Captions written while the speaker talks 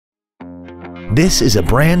This is a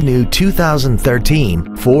brand new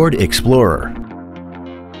 2013 Ford Explorer.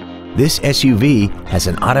 This SUV has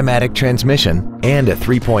an automatic transmission and a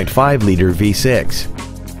 3.5-liter V6.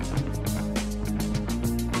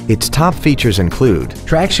 Its top features include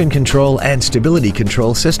traction control and stability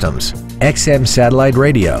control systems, XM satellite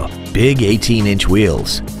radio, big 18-inch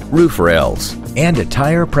wheels, roof rails, and a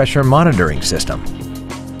tire pressure monitoring system.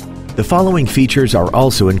 The following features are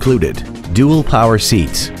also included: dual power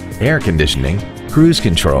seats, air conditioning, cruise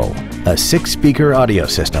control, a 6-speaker audio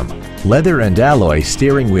system, leather and alloy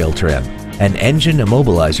steering wheel trim, an engine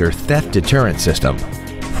immobilizer theft deterrent system,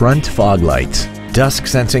 front fog lights, dusk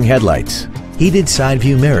sensing headlights, heated side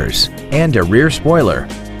view mirrors, and a rear spoiler.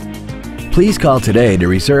 Please call today to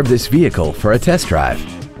reserve this vehicle for a test drive.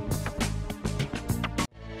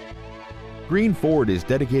 Greene Ford is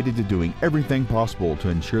dedicated to doing everything possible to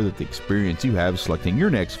ensure that the experience you have selecting your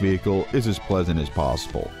next vehicle is as pleasant as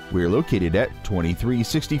possible. We are located at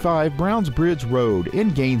 2365 Browns Bridge Road in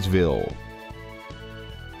Gainesville.